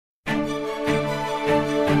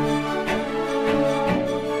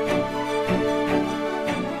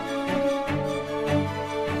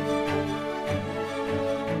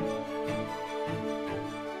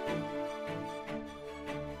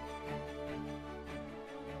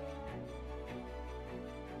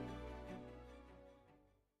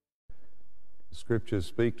Scriptures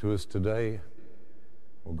speak to us today,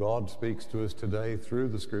 or God speaks to us today through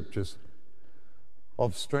the Scriptures,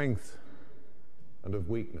 of strength and of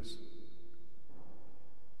weakness.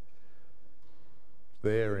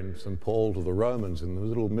 There in St. Paul to the Romans, in the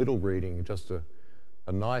little middle reading, just a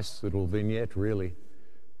nice little vignette really,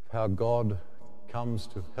 of how God comes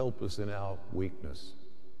to help us in our weakness.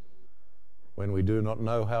 When we do not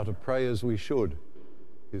know how to pray as we should,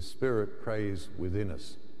 His Spirit prays within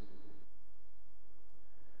us.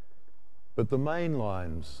 But the main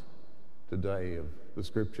lines today of the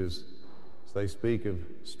Scriptures, as they speak of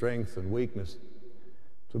strength and weakness,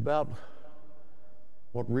 it's about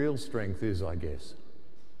what real strength is, I guess,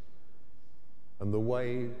 and the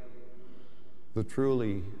way the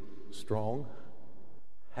truly strong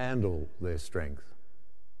handle their strength.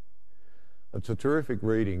 It's a terrific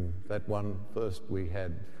reading, that one first we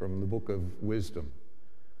had from the Book of Wisdom,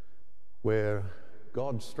 where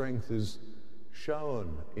God's strength is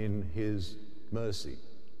shown in His mercy.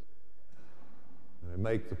 They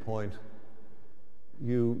make the point,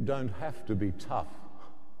 you don't have to be tough,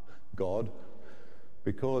 God,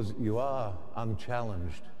 because you are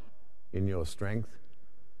unchallenged in your strength,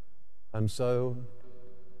 and so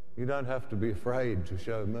you don't have to be afraid to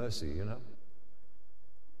show mercy, you know.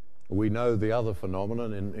 We know the other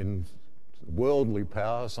phenomenon in worldly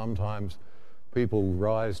power. Sometimes people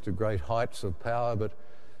rise to great heights of power, but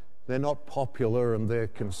they're not popular and they're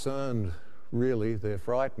concerned, really, they're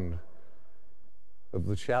frightened of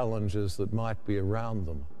the challenges that might be around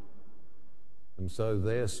them. And so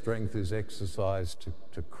their strength is exercised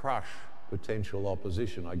to crush potential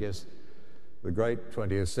opposition. I guess the great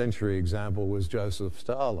 20th century example was Joseph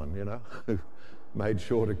Stalin, you know, who made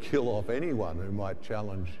sure to kill off anyone who might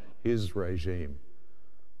challenge his regime.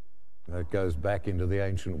 It goes back into the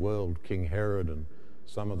ancient world, King Herod and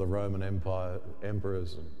some of the Roman Empire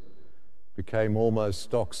emperors, and became almost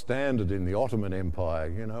stock standard in the Ottoman Empire.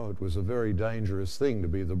 You know, it was a very dangerous thing to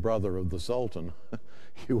be the brother of the Sultan.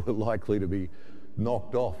 You were likely to be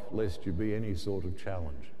knocked off lest you be any sort of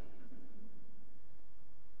challenge.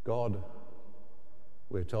 God,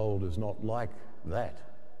 we're told, is not like that.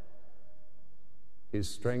 His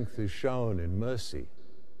strength is shown in mercy.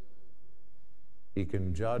 He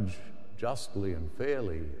can judge justly and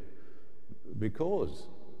fairly because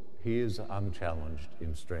He is unchallenged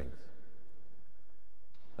in strength.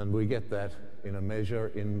 And we get that in a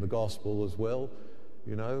measure in the gospel as well.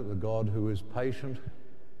 You know, the God who is patient,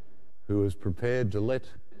 who is prepared to let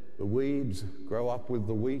the weeds grow up with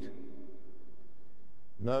the wheat.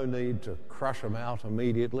 No need to crush them out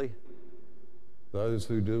immediately. Those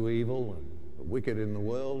who do evil and the wicked in the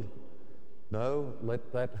world, no,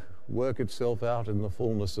 let that work itself out in the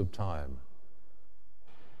fullness of time.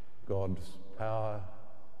 God's power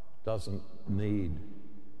doesn't need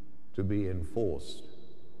to be enforced.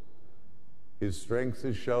 His strength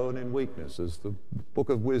is shown in weakness, as the Book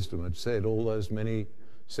of Wisdom had said all those many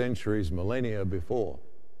centuries, millennia before.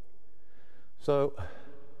 So,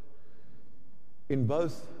 in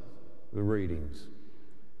both the readings,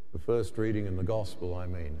 the first reading and the Gospel, I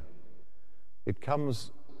mean, it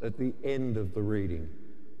comes at the end of the reading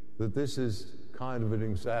that this is kind of an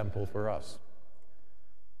example for us.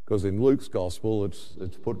 Because in Luke's Gospel, it's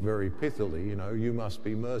put very pithily, you know, you must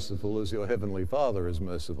be merciful as your heavenly Father is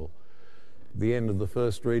merciful. At the end of the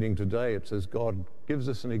first reading today, it says God gives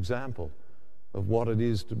us an example of what it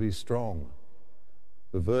is to be strong.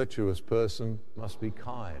 The virtuous person must be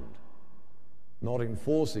kind, not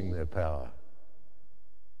enforcing their power.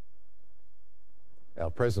 Our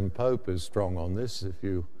present Pope is strong on this. If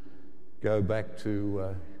you go back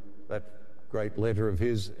to that great letter of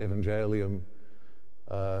his, Gaudium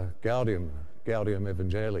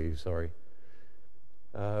Evangelii,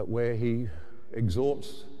 where he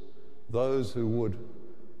exhorts those who would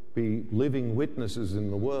be living witnesses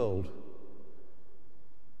in the world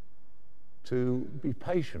to be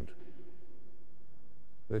patient.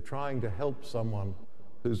 They're trying to help someone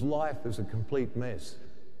whose life is a complete mess,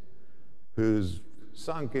 who's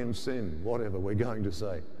sunk in sin, whatever we're going to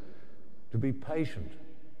say, to be patient,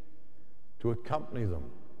 to accompany them,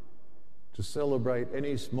 to celebrate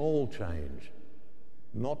any small change,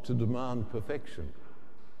 not to demand perfection,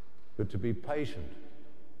 but to be patient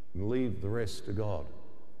and leave the rest to God.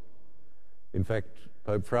 In fact,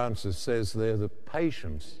 Pope Francis says there that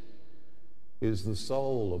patience is the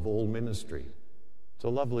soul of all ministry. It's a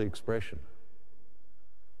lovely expression.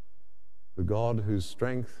 The God whose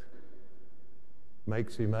strength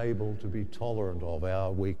makes him able to be tolerant of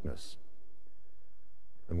our weakness.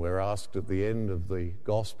 And we're asked at the end of the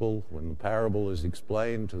Gospel, when the parable is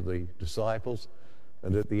explained to the disciples,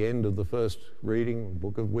 and at the end of the first reading,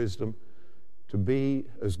 Book of Wisdom, to be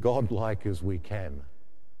as godlike as we can,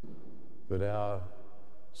 but our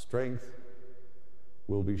strength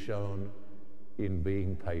will be shown in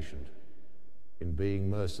being patient, in being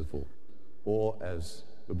merciful, or as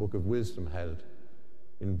the Book of Wisdom had it,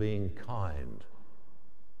 in being kind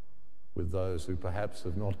with those who perhaps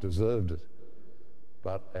have not deserved it,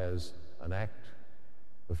 but as an act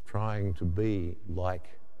of trying to be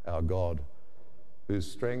like our God, whose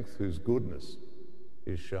strength, whose goodness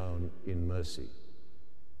is shown in mercy.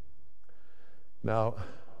 Now,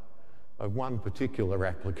 of one particular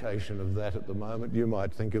application of that at the moment, you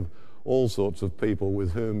might think of all sorts of people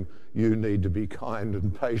with whom you need to be kind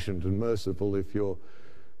and patient and merciful if you're,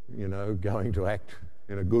 going to act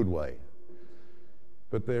in a good way.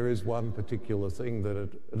 But there is one particular thing that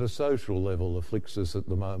at a social level afflicts us at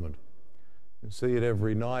the moment. You see it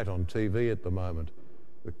every night on TV at the moment.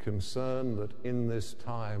 The concern that in this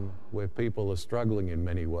time where people are struggling in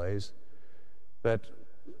many ways, that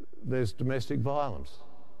there's domestic violence,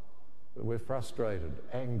 that we're frustrated,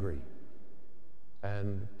 angry,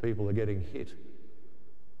 and people are getting hit.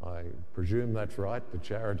 I presume that's right. The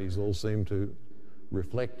charities all seem to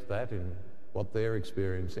reflect that in what they're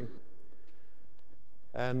experiencing.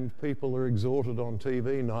 And people are exhorted on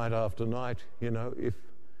TV night after night, if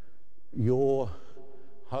your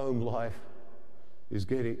home life is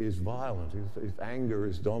violent, if anger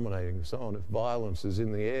is dominating and so on, if violence is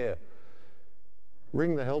in the air,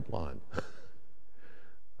 ring the helpline.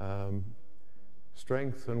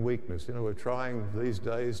 Strength and weakness. We're trying these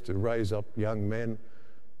days to raise up young men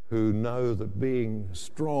who know that being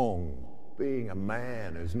strong, being a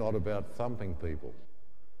man, is not about thumping people.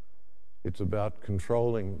 It's about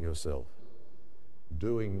controlling yourself,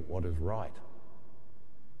 doing what is right.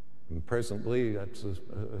 And presently, that's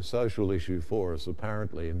a social issue for us,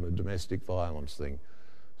 apparently, in the domestic violence thing.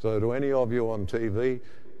 So to any of you on TV,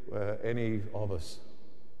 any of us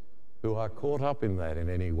who are caught up in that in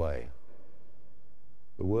any way,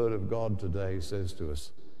 the Word of God today says to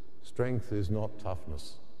us, strength is not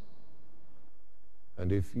toughness.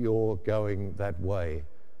 And if you're going that way,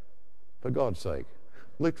 for God's sake,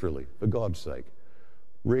 literally, for God's sake,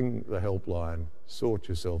 ring the helpline, sort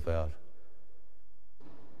yourself out,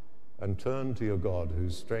 and turn to your God,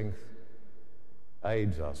 whose strength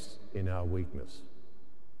aids us in our weakness.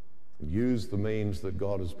 And use the means that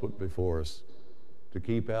God has put before us to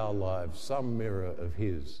keep our lives some mirror of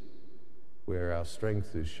His, where our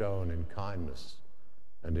strength is shown in kindness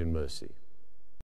and in mercy.